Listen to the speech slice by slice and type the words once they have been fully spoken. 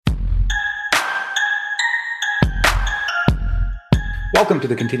Welcome to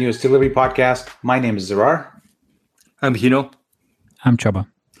the Continuous Delivery Podcast. My name is Zarar. I'm Hino. I'm Chaba.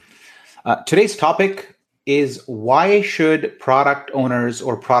 Today's topic is why should product owners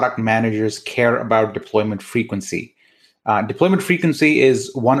or product managers care about deployment frequency? Deployment frequency is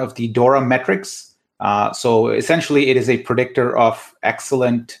one of the DORA metrics. So essentially, it is a predictor of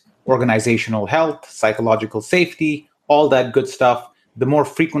excellent organizational health, psychological safety, all that good stuff. The more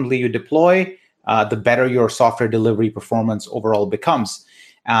frequently you deploy, the better your software delivery performance overall becomes.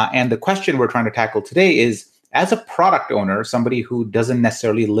 And the question we're trying to tackle today is, as a product owner, somebody who doesn't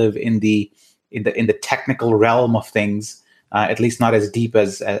necessarily live in the technical realm of things, at least not as deep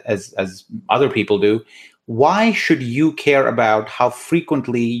as other people do, why should you care about how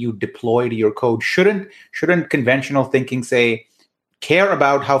frequently you deploy to your code? Shouldn't conventional thinking say, care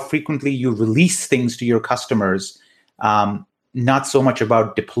about how frequently you release things to your customers, not so much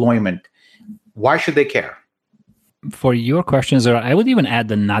about deployment? Why should they care? For your questions, I would even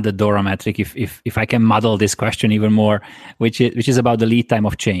add another DORA metric if I can muddle this question even more, which is about the lead time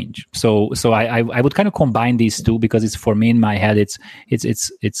of change. So I would kind of combine these two because it's, for me, in my head,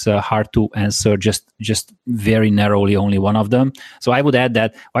 it's hard to answer just very narrowly only one of them. So I would add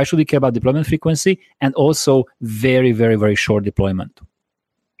that why should we care about deployment frequency and also very, very, very short deployment.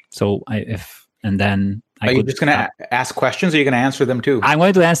 So are you just going to ask questions, or are you going to answer them too? I'm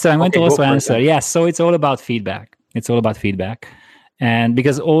going to answer. I'm going to also answer. Yes. So it's all about feedback. And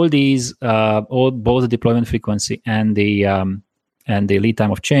because all these, both the deployment frequency and the lead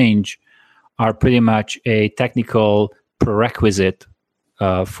time of change are pretty much a technical prerequisite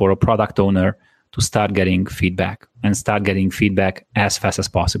for a product owner to start getting feedback as fast as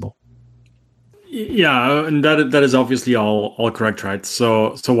possible. Yeah, and that is obviously all correct, right?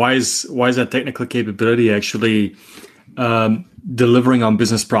 So why is that technical capability actually delivering on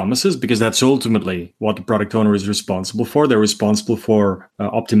business promises? Because that's ultimately what the product owner is responsible for. They're responsible for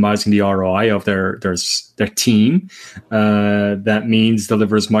optimizing the ROI of their team. That means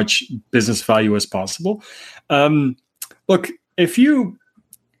deliver as much business value as possible. Look, if you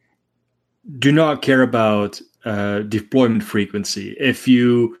do not care about deployment frequency, if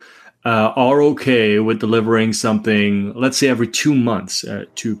you are okay with delivering something, let's say every 2 months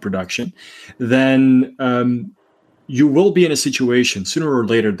to production, then you will be in a situation sooner or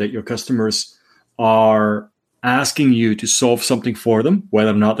later that your customers are asking you to solve something for them,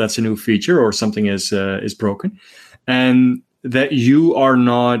 whether or not that's a new feature or something is broken, and that you are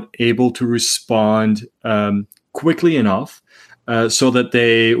not able to respond quickly enough so that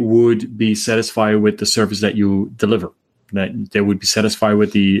they would be satisfied with the service that you deliver, that they would be satisfied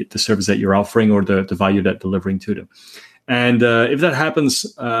with the service that you're offering or the value that delivering to them. And if that happens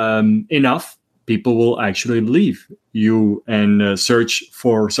enough, people will actually leave you and search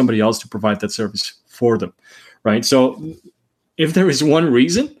for somebody else to provide that service for them, right? So if there is one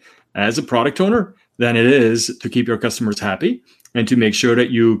reason as a product owner, then it is to keep your customers happy and to make sure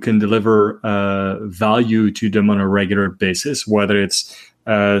that you can deliver value to them on a regular basis, whether it's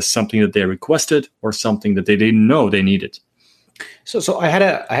something that they requested or something that they didn't know they needed. So I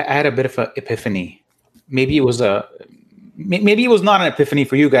had a bit of an epiphany. Maybe it was not an epiphany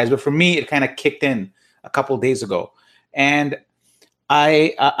for you guys, but for me, it kind of kicked in a couple of days ago. And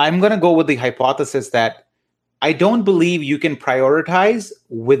I'm going to go with the hypothesis that I don't believe you can prioritize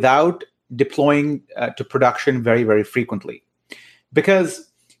without deploying to production very, very frequently.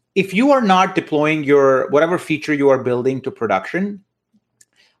 Because if you are not deploying your whatever feature you are building to production,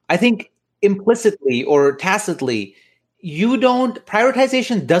 I think implicitly or tacitly,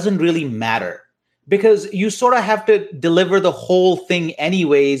 prioritization doesn't really matter. Because you sort of have to deliver the whole thing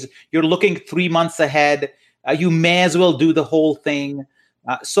anyways. You're looking 3 months ahead. You may as well do the whole thing.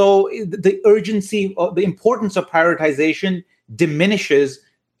 So the urgency, or the importance of prioritization diminishes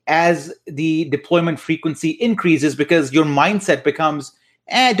as the deployment frequency increases, because your mindset becomes,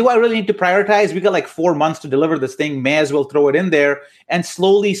 do I really need to prioritize? We got like 4 months to deliver this thing. May as well throw it in there. And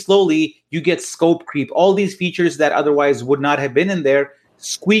slowly, you get scope creep. All these features that otherwise would not have been in there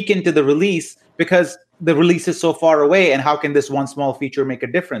squeak into the release, because the release is so far away, and how can this one small feature make a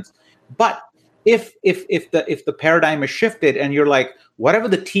difference? But if the paradigm is shifted and you're like, whatever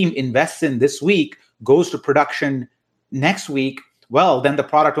the team invests in this week goes to production next week, well, then the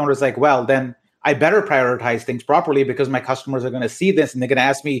product owner is like, well, then I better prioritize things properly, because my customers are going to see this and they're going to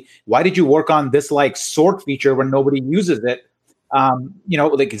ask me, why did you work on this like sort feature when nobody uses it?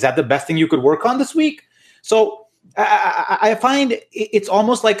 Is that the best thing you could work on this week? So I find it's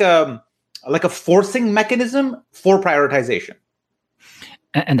almost like a forcing mechanism for prioritization.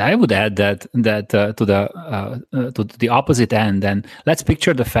 And I would add that to the opposite end. And let's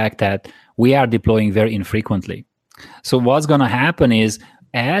picture the fact that we are deploying very infrequently. So what's going to happen is,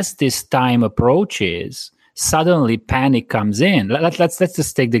 as this time approaches, suddenly panic comes in. Let's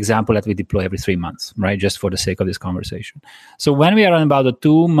just take the example that we deploy every 3 months, right? Just for the sake of this conversation. So when we are on about a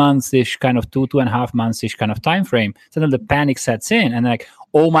 2 months-ish, kind of 2.5 months-ish kind of time frame, suddenly the panic sets in, and like,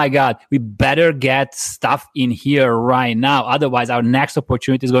 oh my God, we better get stuff in here right now. Otherwise, our next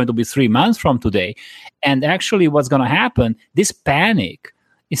opportunity is going to be 3 months from today. And actually, what's going to happen? This panic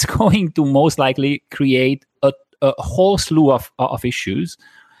is going to most likely create a whole slew of issues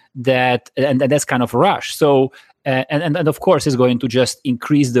and that's kind of a rush. So and of course is going to just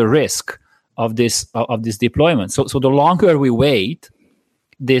increase the risk of this deployment. So the longer we wait,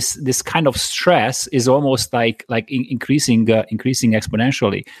 this kind of stress is almost like increasing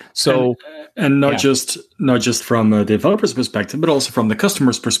exponentially. So and not just from a developer's perspective, but also from the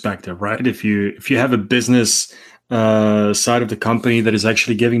customer's perspective, right? If you have a business side of the company that is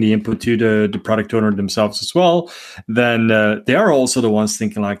actually giving the input to the product owner themselves as well, then they are also the ones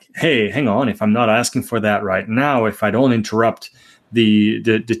thinking like, hey, hang on, if I'm not asking for that right now, if I don't interrupt the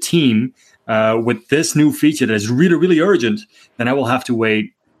team with this new feature that is really, really urgent, then I will have to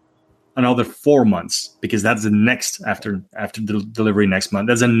wait another 4 months, because that's the next after the delivery next month.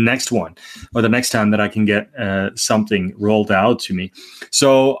 That's the next one, or the next time that I can get something rolled out to me.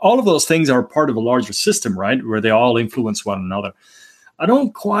 So all of those things are part of a larger system, right, where they all influence one another. I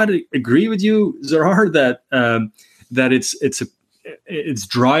don't quite agree with you, Zarar, that it's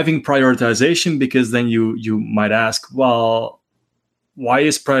driving prioritization, because then you might ask, well, why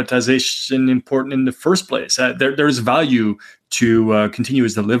is prioritization important in the first place? There's value to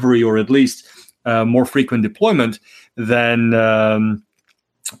continuous delivery, or at least more frequent deployment than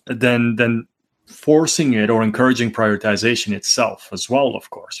forcing it or encouraging prioritization itself as well, of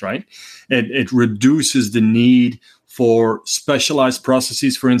course, right? It reduces the need for specialized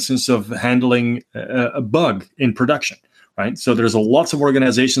processes, for instance, of handling a bug in production. Right? So there's lots of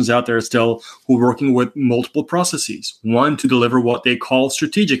organizations out there still who are working with multiple processes. One to deliver what they call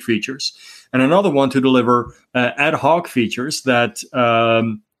strategic features, and another one to deliver ad hoc features that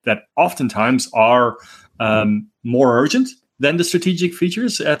oftentimes are more urgent than the strategic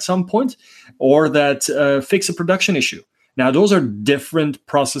features at some point, or that fix a production issue. Now, those are different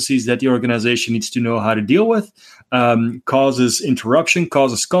processes that the organization needs to know how to deal with. Causes interruption,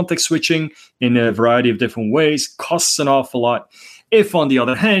 causes context switching in a variety of different ways, costs an awful lot. If, on the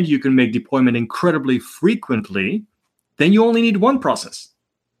other hand, you can make deployment incredibly frequently, then you only need one process.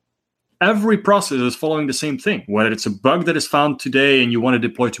 Every process is following the same thing, whether it's a bug that is found today and you want to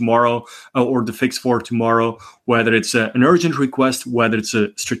deploy tomorrow, or the fix for tomorrow, whether it's an urgent request, whether it's a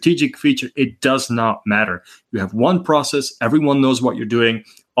strategic feature, it does not matter. You have one process, everyone knows what you're doing,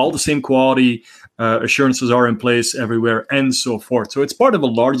 all the same quality assurances are in place everywhere, and so forth. So it's part of a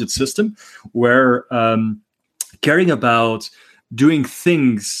larger system where caring about doing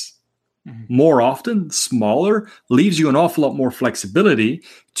things more often, smaller, leaves you an awful lot more flexibility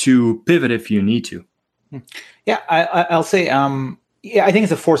to pivot if you need to. Yeah, I'll say, I think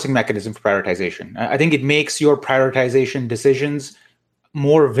it's a forcing mechanism for prioritization. I think it makes your prioritization decisions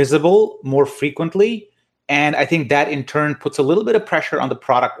more visible, more frequently. And I think that in turn puts a little bit of pressure on the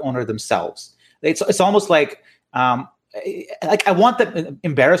product owner themselves. It's almost like I want them,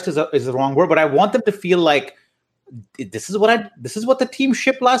 embarrassed is the wrong word, but I want them to feel like, this is what the team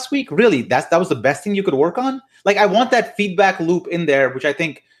shipped last week. Really, that was the best thing you could work on. Like, I want that feedback loop in there, which I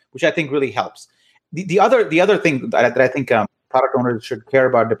think really helps. The other thing that I think product owners should care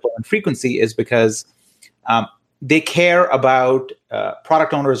about deployment frequency is because they care about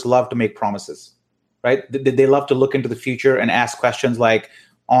product owners love to make promises, right? They love to look into the future and ask questions like,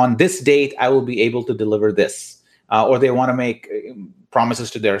 on this date, I will be able to deliver this, or they want to make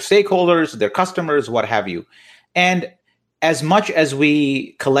promises to their stakeholders, their customers, what have you. And as much as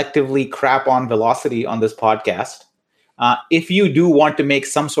we collectively crap on velocity on this podcast, if you do want to make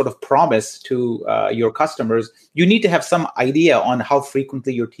some sort of promise to your customers, you need to have some idea on how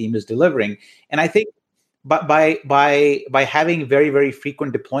frequently your team is delivering. And I think by having very, very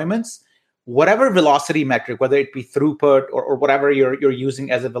frequent deployments, whatever velocity metric, whether it be throughput or whatever you're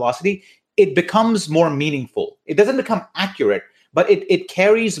using as a velocity, it becomes more meaningful. It doesn't become accurate, but it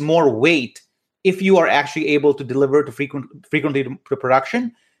carries more weight. If you are actually able to deliver to frequently to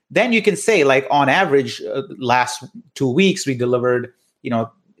production, then you can say, like, on average, last 2 weeks, we delivered,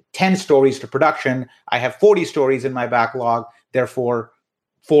 10 stories to production. I have 40 stories in my backlog. Therefore,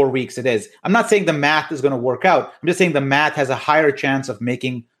 4 weeks it is. I'm not saying the math is going to work out. I'm just saying the math has a higher chance of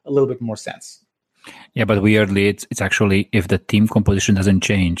making a little bit more sense. Yeah, but weirdly, it's actually, if the team composition doesn't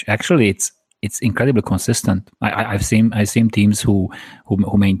change, actually, it's it's incredibly consistent. I've seen teams who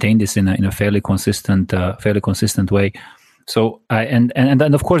maintain this in a fairly consistent way. So and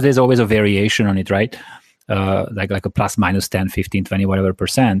then of course there's always a variation on it, right? Like a plus minus 10, 15, 20, whatever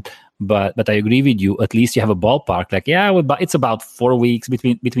percent. But I agree with you. At least you have a ballpark. Like, it's about 4 weeks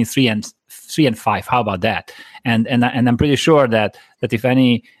between 3 and 5. How about that? And I'm pretty sure that if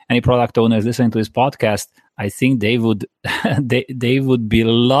any product owner is listening to this podcast, I think they would they would be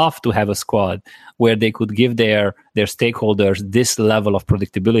love to have a squad where they could give their stakeholders this level of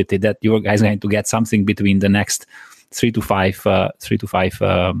predictability that you guys are going to get something between the next 3 to 5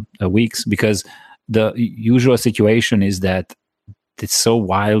 weeks, because the usual situation is that it's so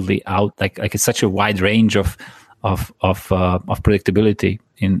wildly out, like it's such a wide range of predictability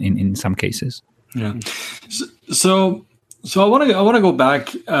in some cases. Yeah. So I want to go back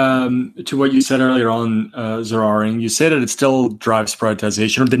to what you said earlier on, Zerarin. You said that it still drives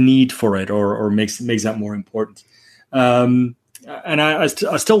prioritization, or the need for it, or makes that more important. And I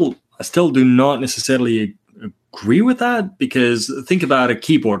still do not necessarily agree with that, because think about a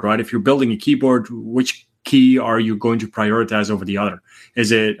keyboard, right? If you're building a keyboard, which key are you going to prioritize over the other?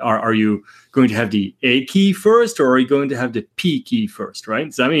 Are you going to have the A key first, or are you going to have the P key first,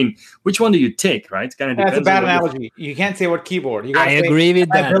 right? So, I mean, which one do you take, right? It kind of depends. That's a bad analogy. You can't say what keyboard. You I agree with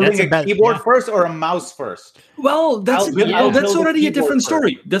that. Building a keyboard first or a mouse first? Well, that's already a different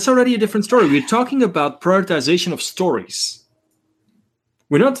story. That's already a different story. We're talking about prioritization of stories.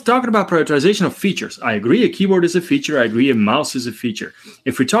 We're not talking about prioritization of features. I agree a keyboard is a feature. I agree a mouse is a feature.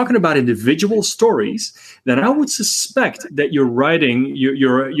 If we're talking about individual stories, then I would suspect that you're writing,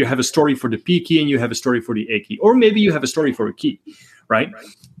 you have a story for the P key and you have a story for the A key. Or maybe you have a story for a key, right?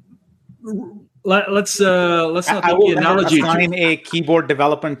 Let's not take the analogy. I will assign a keyboard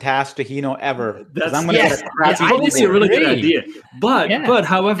development task to Hino ever. That's probably a really good idea. But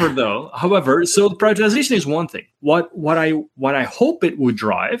however, so prioritization is one thing. What I hope it would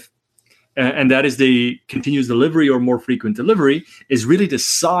drive, and that is the continuous delivery or more frequent delivery, is really the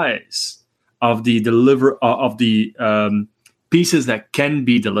size of the pieces that can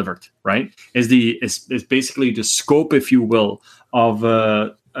be delivered. Right? Is basically the scope, if you will, of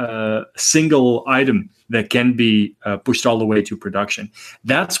a single item that can be pushed all the way to production.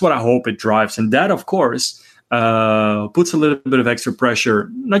 That's what I hope it drives. And that, of course, puts a little bit of extra pressure,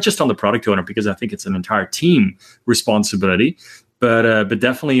 not just on the product owner, because I think it's an entire team responsibility, but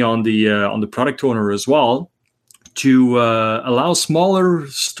definitely on the product owner as well, to allow smaller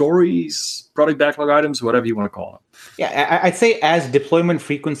stories, product backlog items, whatever you want to call them. Yeah, I'd say as deployment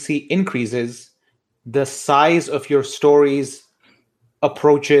frequency increases, the size of your stories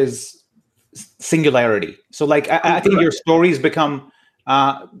approaches singularity. So like I think your stories become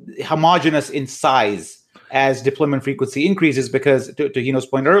homogeneous in size as deployment frequency increases, because to Hino's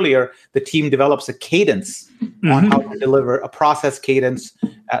point earlier, the team develops a cadence on how to deliver, a process cadence.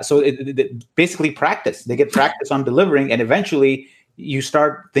 So it basically practice. They get practice on delivering, and eventually you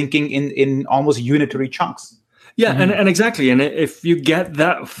start thinking in almost unitary chunks. Yeah, and exactly. And if you get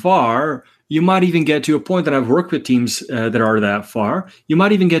that far, you might even get to a point, and I've worked with teams that are that far, you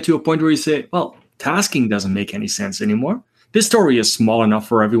might even get to a point where you say, well, tasking doesn't make any sense anymore. This story is small enough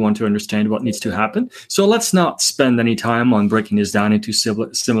for everyone to understand what needs to happen. So let's not spend any time on breaking this down into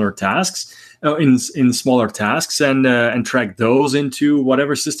similar tasks, in smaller tasks, and track those into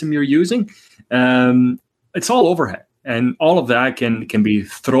whatever system you're using. It's all overhead. And all of that can be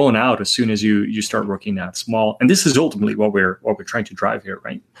thrown out as soon as you start working that small. And this is ultimately what we're trying to drive here,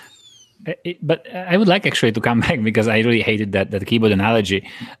 right? But I would like actually to come back, because I really hated that keyboard analogy.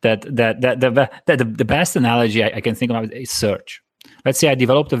 That the best analogy I can think of is search. Let's say I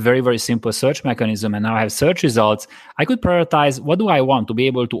developed a very, very simple search mechanism, and now I have search results. I could prioritize, what do I want? To be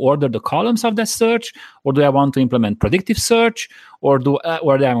able to order the columns of that search, or do I want to implement predictive search, or do I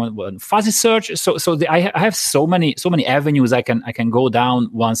want fuzzy search? I have so many avenues I can go down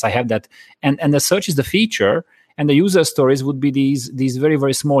once I have that, and the search is the feature. And the user stories would be these very,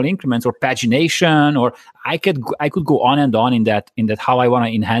 very small increments, or pagination, or I could go on and on in that how I want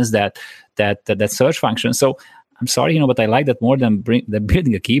to enhance that search function. So I'm sorry, but I like that more than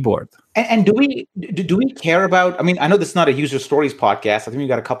building a keyboard. And do we care about? I mean, I know this is not a user stories podcast. I think we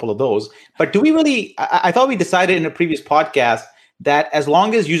got a couple of those, but do we really? I thought we decided in a previous podcast that as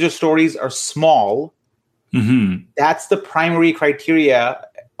long as user stories are small, that's the primary criteria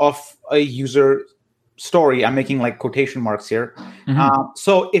of a user story. I'm making like quotation marks here.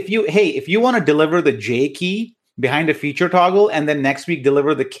 So if you want to deliver the J key behind a feature toggle, and then next week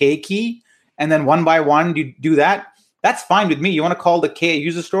deliver the K key, and then one by one you do that, that's fine with me. You want to call the K a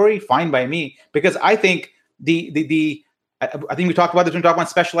user story? Fine by me, because I think the I think we talked about this when we talked about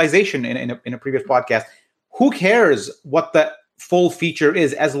specialization in a previous podcast. Who cares what the full feature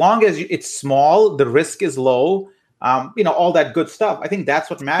is? As long as it's small, the risk is low, all that good stuff. I think that's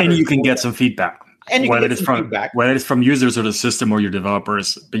what matters. And you can get some feedback. And whether it's from users or the system or your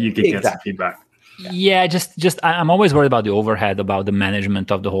developers, but you can get some feedback. Yeah, just I'm always worried about the overhead, about the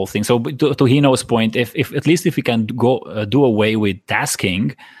management of the whole thing. So to Hino's point, if at least if we can go do away with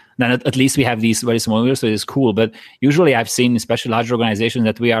tasking, then at least we have these very small users, so it's cool. But usually I've seen, especially large organizations,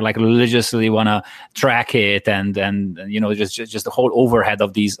 that we are like religiously want to track it and just the whole overhead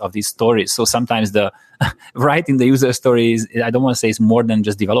of these stories. So sometimes the writing the user stories, I don't want to say it's more than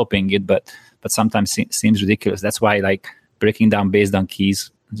just developing it, but sometimes seems ridiculous. That's why like breaking down based on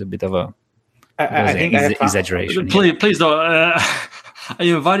keys is a bit of a exaggeration. Please don't. I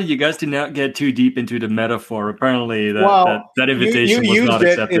invited you guys to not get too deep into the metaphor. Apparently, that invitation was not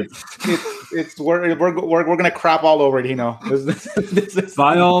accepted. We're going to crap all over it,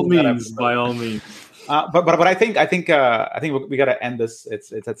 By all means. But I think we got to end this.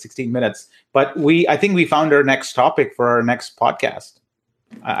 It's at 16 minutes. But I think we found our next topic for our next podcast.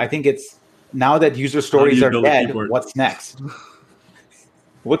 I think it's now that user stories are dead. What's next?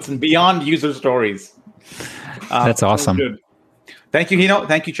 What's beyond user stories? That's awesome. Good. Thank you, Hino.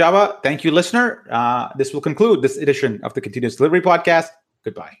 Thank you, Csaba. Thank you, listener. This will conclude this edition of the Continuous Delivery Podcast.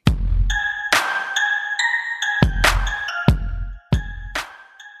 Goodbye.